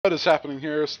What is happening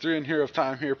here? It's 3 and Here of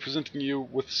Time here, presenting you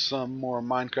with some more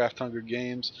Minecraft Hunger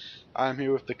Games. I'm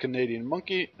here with the Canadian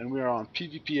Monkey, and we are on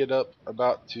PvP it up,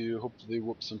 about to hopefully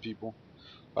whoop some people.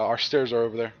 Our stairs are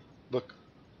over there. Look,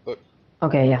 look.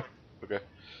 Okay, yeah. Okay.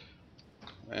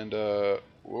 And okay,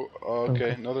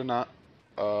 Okay. no, they're not.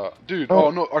 Dude, oh Oh,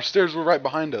 no, our stairs were right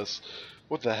behind us.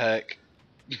 What the heck?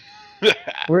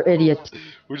 we're idiots.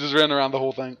 We just ran around the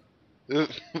whole thing. That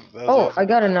was Oh, I awesome.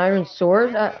 got an iron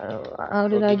sword. How Oh,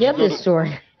 did I get this sword?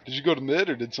 did you go to mid,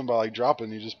 or did somebody like drop it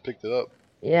and you just picked it up?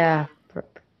 Yeah,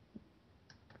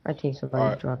 I think somebody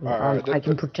Alright, dropped it. alright, I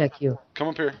can protect you. come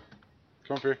up here.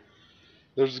 Come up here.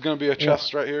 There's gonna be a Yeah,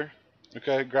 chest right here.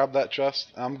 Okay, grab that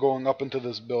chest. I'm going up into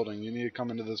this building. You need to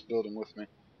come into this building with me.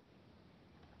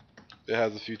 It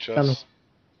has a few coming. chests.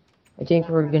 I think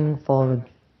we're getting forward.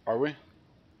 Are we?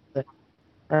 But,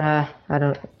 I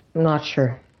don't. I'm not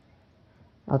sure.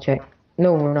 I'll check.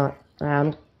 No, we're not.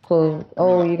 I'm close. I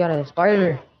mean, Oh, you got a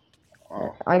spider.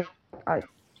 oh, I, I,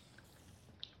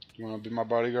 you wanna be my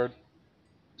bodyguard?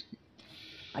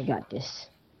 I got this.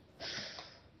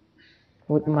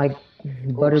 With my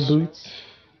butter Oops. boots.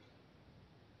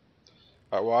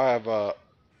 Alright, well I have a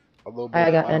little bit I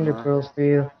of got ender armor. pearls for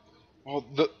you. Oh,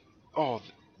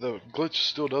 the glitch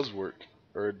still does work,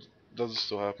 or does it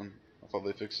still happen? I thought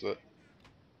they fixed that.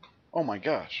 Oh my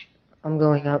gosh. I'm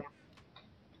going up.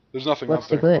 There's nothing up What's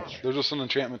the there. glitch? There's just an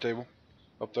enchantment table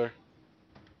up there.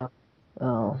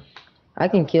 Oh, I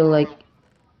can kill like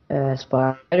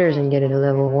spiders and get it to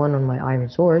level 1 on my iron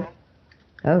sword.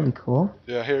 That would be cool.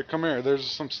 Yeah, here, come here. There's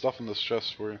some stuff in this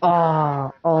chest for you.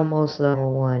 Ah, almost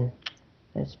level 1.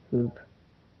 That's poop.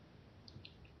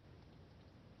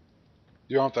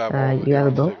 You don't have to have all of it. You You have don't a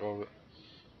have to bow? take all of it.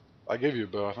 I gave you a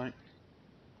bow, I think.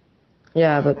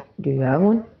 Yeah, but do you have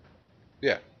one?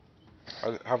 Yeah.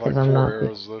 I have Because like I'm 4 not.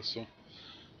 arrows though, so.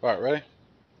 Alright, ready?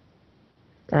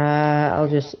 I'll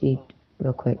just eat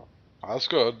real quick. Let's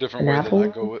go a different An way than I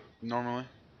apple? go it normally.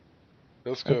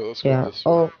 Let's go Yeah. this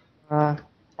way. Oh, uh,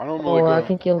 I normally oh, I go.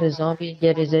 can kill the zombie,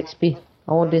 get his XP.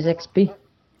 I want this XP.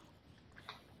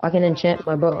 I can enchant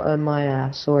my bow,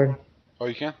 my sword. Oh,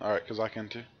 you can? Alright, because I can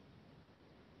too.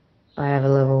 I have a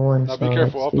level 1, Now be so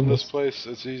careful, let's up do in this this. place,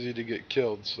 it's easy to get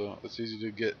killed, so it's easy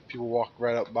to get people walk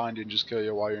right up behind you and just kill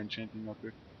you while you're enchanting up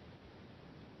here.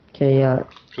 Okay,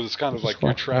 Because it's kind of just like you're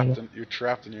watch me.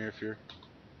 trapped in here if you're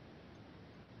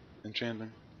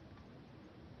enchanting.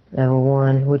 Level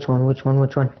 1. Which one? Which one?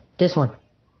 Which one? This one.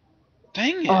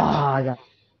 Dang Oh, it! I got.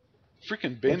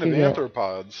 Freaking band What'd of you get?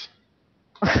 arthropods.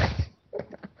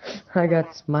 I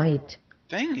got smite.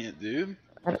 Dang it, dude.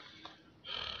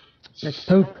 Let's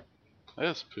poop.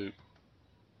 That's poop.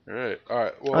 Alright,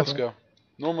 well let's Okay. go.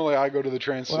 Normally I go to the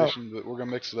train Well, station, but we're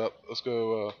gonna mix it up. Let's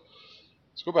go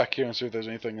back here and see if there's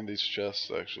anything in these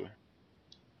chests actually.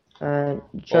 Oh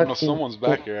no, truck is. someone's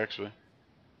back here actually.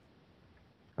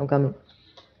 I'm coming.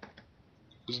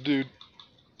 This dude.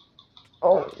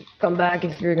 Oh, come back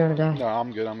if you're gonna die. No,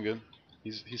 I'm good, I'm good.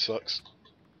 He sucks.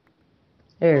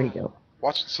 There you go.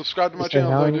 Subscribe to my Is there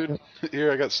channel hell though, in dude. you?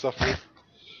 Here, I got stuff for you.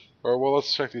 Or, well,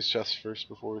 let's check these chests first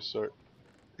before we start.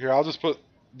 Here, I'll just put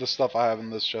the stuff I have in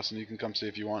this chest and you can come see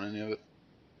if you want any of it.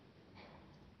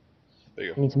 There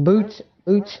you go. Need some boots.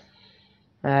 Boots.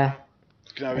 You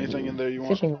can have I anything in need there you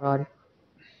want. fishing rod.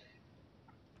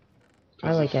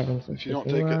 I Because like having some if you don't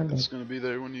fishing take it, rod. it's going to be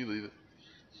there when you leave it.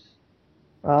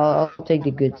 I'll take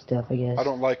the good stuff, I I guess.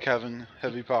 don't like having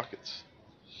heavy pockets.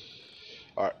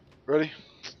 Alright, ready?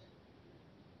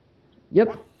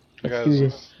 Yep. Let's do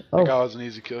this. That Oh. guy was an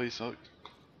easy kill, he sucked.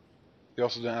 He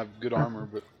also didn't have good armor,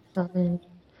 but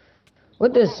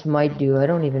What does smite do? I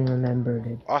don't even remember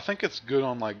it. I think it's good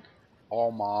on like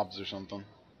all mobs or something.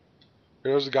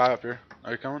 There's a guy up here.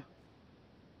 Are you coming?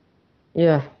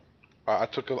 Yeah. I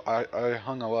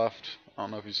hung a left. I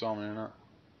don't know if you saw me or not.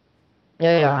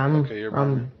 Yeah, Okay, you're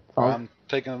behind me. I'm following. I'm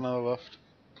taking another left.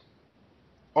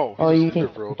 Oh, he Oh, just you ender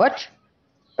can. pearled. What?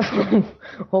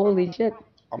 Holy shit.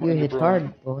 I'm You ender hit pearling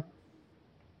him. hard, boy.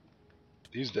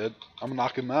 He's dead. I'm gonna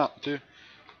knock him out too.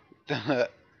 Alright,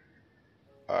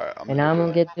 I'm And ender I'm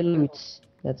gonna pearling. get the loots.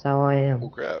 That's how I Oh am.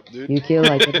 crap, dude. You kill,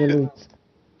 I get the loots.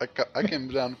 I came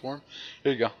down for him.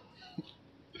 Here you go.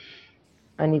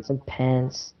 I need some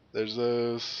pants. There's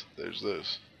those. There's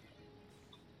those.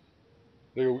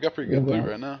 There you go. We got pretty good loot Yeah.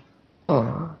 right now.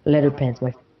 Oh, leather pants,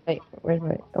 my. Hey, where's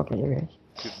my? Okay, there it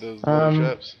is. Get those leather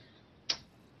chaps.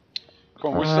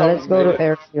 Come on, we still Let's haven't go made to it.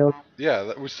 airfield.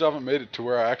 Yeah, we still haven't made it to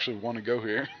where I actually want to go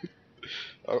here.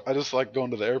 I just like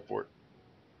going to the airport.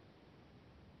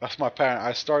 That's my pattern.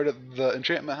 I start at the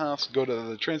enchantment house, go to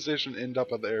the train station, end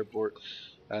up at the airport.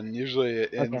 And usually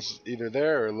it Okay. ends either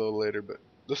there or a little later, but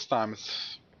this time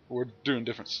we're doing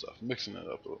different stuff, mixing it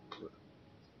up a little bit.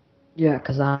 Yeah,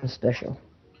 'cause I'm special.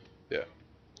 Yeah,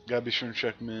 gotta be sure and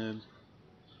check mid.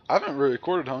 I haven't really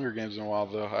recorded Hunger Games in a while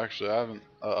though. Actually, I haven't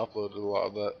uploaded a lot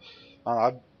of that.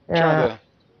 I'm trying Yeah.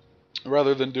 to,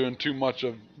 rather than doing too much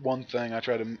of one thing, I'm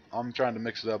trying to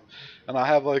mix it up. And I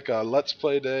have like a Let's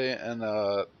Play day and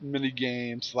a mini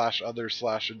game slash other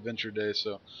slash adventure day.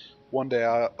 So one day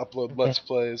I upload Okay. Let's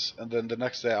Plays, and then the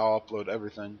next day I'll upload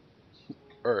everything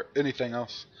or anything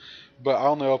else. But I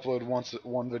only upload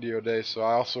one video a day, so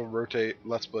I also rotate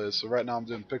Let's Plays. So right now I'm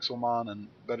doing Pixelmon and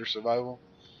Better Survival.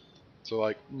 So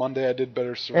like Monday I did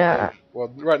Better Survival. Yeah.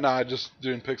 Well, right now I just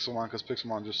doing Pixelmon because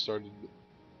Pixelmon just started.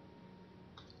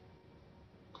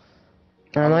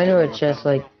 I'm I know getting a with that chest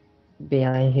one. like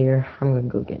behind here. I'm gonna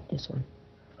go get this one.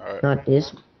 All right. Not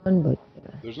this one, but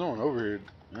yeah. There's no one over here,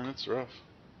 man. It's rough.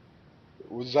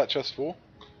 Was that chest full?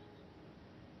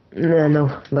 No,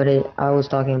 no, but I was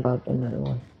talking about another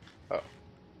one. Oh,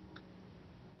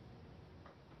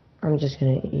 I'm just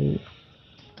gonna eat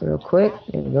real quick.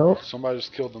 There we go. somebody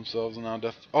just killed themselves and now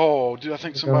death. Oh, dude, I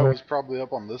think It's somebody over. was probably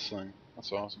up on this thing.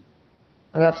 That's awesome.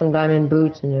 I got some diamond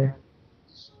boots in there.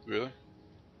 Really?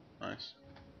 Nice.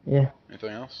 Yeah,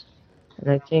 Anything else? and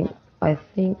I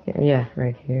think, yeah,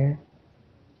 right here.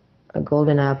 A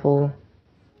golden apple.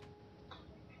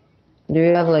 Do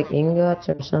you have like ingots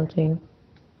or something?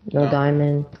 No No.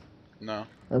 diamond. No.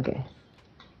 Okay.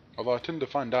 Although I tend to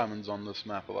find diamonds on this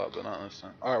map a lot, but not this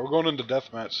time. All right, we're going into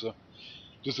deathmatch. So,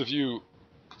 just if you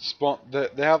spawn, they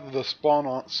have the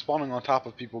spawning on top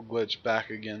of people glitch back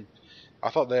again. I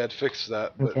thought they had fixed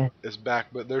that, but Okay. it's back.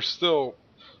 But there's still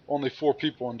only 4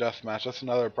 people in deathmatch. That's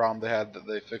another problem they had that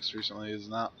they fixed recently. Is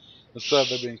not instead of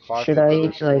there being 5 Should I people, eat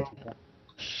there's 4 like? people.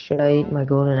 Should I eat my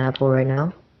golden apple right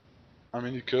now? I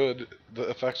mean, you could. The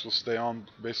effects will stay on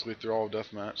basically through all of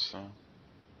deathmatch. So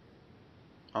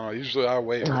I don't know. Usually I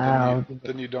wait, but I'll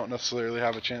then you don't necessarily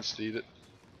have a chance to eat it.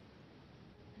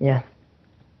 Yeah.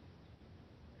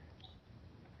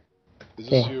 Is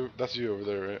this Okay. you? That's you over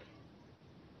there, right?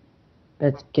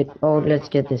 Let's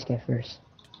get this guy first.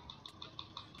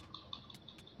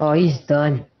 Oh, he's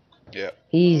done. Yeah.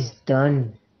 He's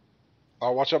done.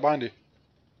 Oh, watch out behind you.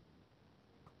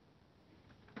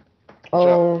 Watch out.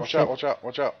 Oh Watch out. shit. Watch out.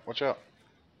 Watch out. Watch out.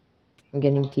 I'm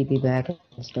getting TP back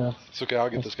and stuff. It's okay. I'll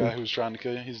get Let's this guy see. who was trying to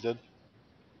kill you. He's dead.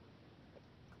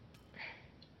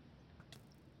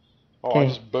 Oh, I Okay.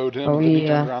 just bowed him, Are and then he we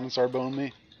turned around and started bowing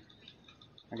me.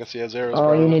 I guess he has arrows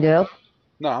Oh, you probably. need help?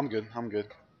 No, I'm good. I'm good.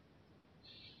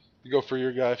 You go for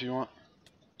your guy if you want.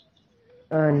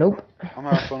 Nope. I'm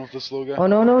having fun with this little guy. Oh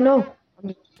no no no.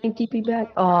 I'm getting TP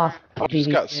back. Oh, Oh, you just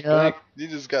got PvP it up. spanked. You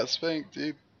just got spanked,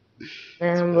 dude.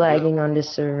 Man, It's I'm bad, yeah. lagging on this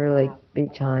server like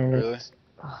big time. Really? It's,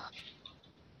 oh,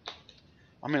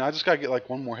 I mean, I just gotta get like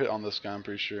one more hit on this guy, I'm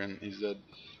pretty sure, and he's dead.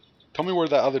 Tell me where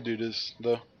that other dude is,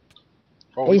 though.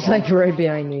 Oh, he's he's on like me. right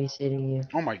behind you. He's hitting you.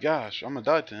 Oh my gosh, I'm gonna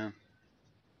die to him.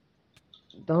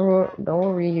 Don't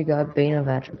worry. You got Bane of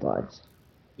Arthropods.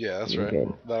 Yeah, that's You're right.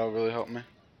 good. That'll really help me.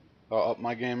 I'll up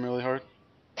my game really hard.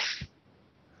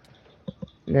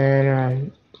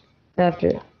 Then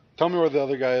after Tell me where the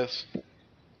other guy is.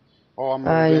 Oh, I'm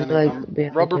rubber he's banding. like I'm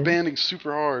behind rubber you. banding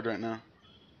super hard right now.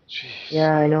 Jeez.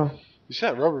 Yeah, I know. You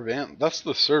said rubber band? That's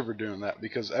the server doing that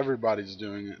because everybody's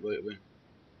doing it lately.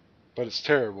 But it's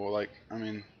terrible. Like, I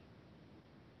mean,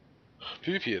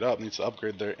 PvP it up needs to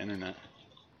upgrade their internet,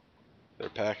 their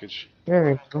package. There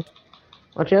we go.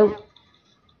 Watch out.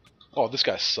 Oh, this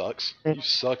guy sucks. Okay. You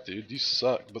suck, dude. You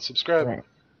suck. But subscribe. Right.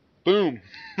 Boom.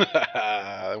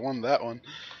 I won that one.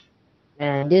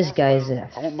 Man, this guy's a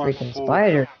I want my freaking full.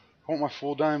 spider. I want my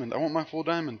full diamond. I want my full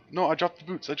diamond. No, I dropped the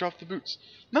boots. I dropped the boots.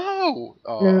 No.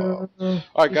 No,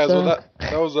 Alright, you guys. Well, suck.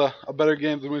 that was a better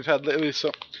game than we've had lately.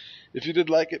 So, if you did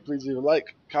like it, please leave a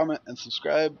like, comment, and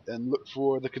subscribe. And look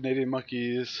for the Canadian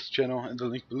Monkeys channel in the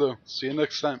link below. See you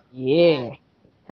next time. Yeah.